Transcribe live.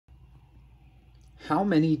How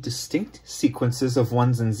many distinct sequences of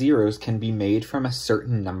 1's and 0's can be made from a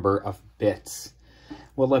certain number of bits?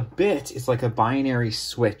 Well, a bit is like a binary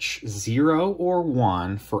switch, 0 or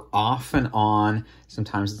 1 for off and on.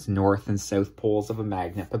 Sometimes it's north and south poles of a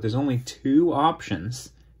magnet, but there's only two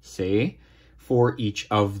options, see, for each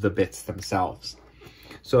of the bits themselves.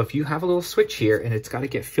 So if you have a little switch here and it's got to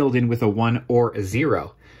get filled in with a 1 or a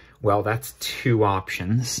 0, well, that's two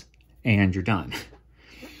options and you're done.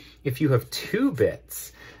 If you have two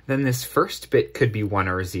bits, then this first bit could be 1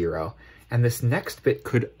 or 0, and this next bit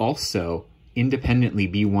could also independently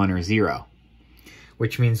be 1 or 0,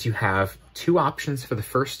 which means you have two options for the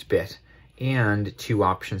first bit and two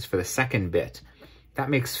options for the second bit.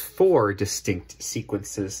 That makes 4 distinct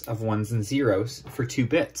sequences of 1's and 0's for 2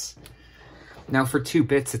 bits. Now for 2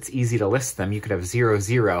 bits, it's easy to list them. You could have 0,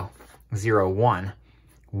 0, 0, 1,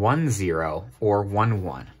 1, 0, or 1,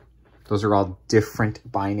 1. Those are all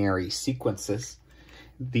different binary sequences.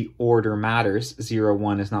 The order matters. 0,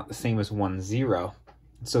 1 is not the same as 1, 0.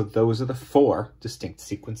 So those are the 4 distinct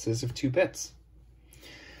sequences of 2 bits.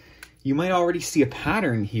 You might already see a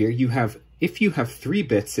pattern here. If you have 3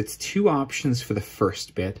 bits, it's 2 options for the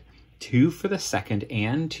first bit, 2 for the second,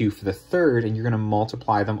 and 2 for the third, and you're going to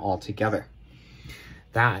multiply them all together.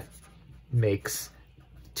 That makes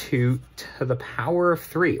 2 to the power of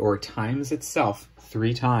 3, or times itself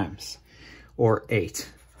 3 times, or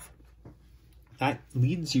 8. That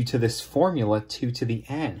leads you to this formula, 2 to the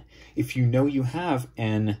n. If you know you have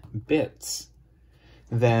n bits,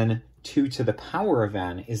 then 2 to the power of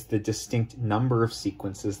n is the distinct number of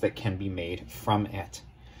sequences that can be made from it.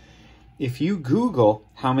 If you Google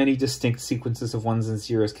how many distinct sequences of 1's and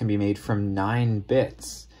 0's can be made from 9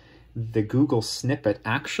 bits, the Google snippet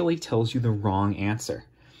actually tells you the wrong answer.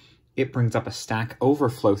 It brings up a Stack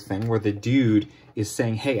Overflow thing where the dude is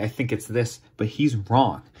saying, hey, I think it's this, but he's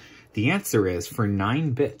wrong. The answer is, for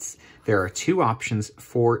 9 bits, there are 2 options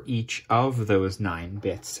for each of those 9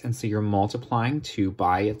 bits, and so you're multiplying 2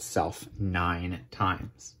 by itself 9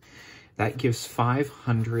 times. That gives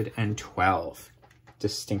 512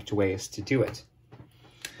 distinct ways to do it.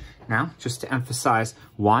 Now, just to emphasize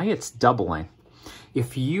why it's doubling,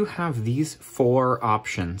 if you have these 4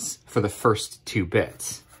 options for the first 2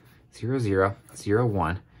 bits, 0, 0, 0,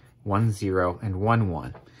 1, 1, 0, and 1,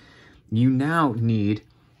 1, you now need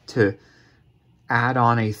to add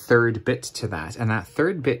on a third bit to that. And that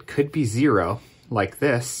third bit could be 0, like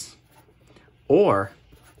this, or,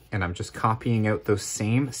 and I'm just copying out those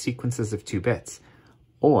same sequences of 2 bits,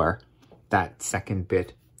 or that third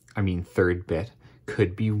bit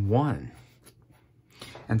could be 1.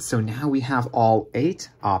 And so now we have all 8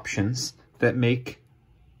 options that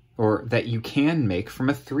you can make from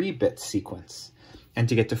a 3-bit sequence. And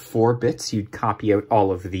to get to 4 bits, you'd copy out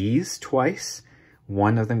all of these twice.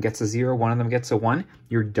 One of them gets a 0, one of them gets a 1.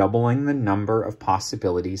 You're doubling the number of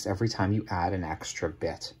possibilities every time you add an extra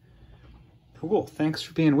bit. Cool, thanks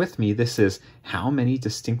for being with me. This is how many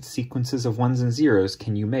distinct sequences of 1's and 0's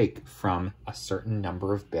can you make from a certain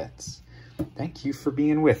number of bits. Thank you for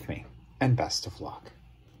being with me, and best of luck.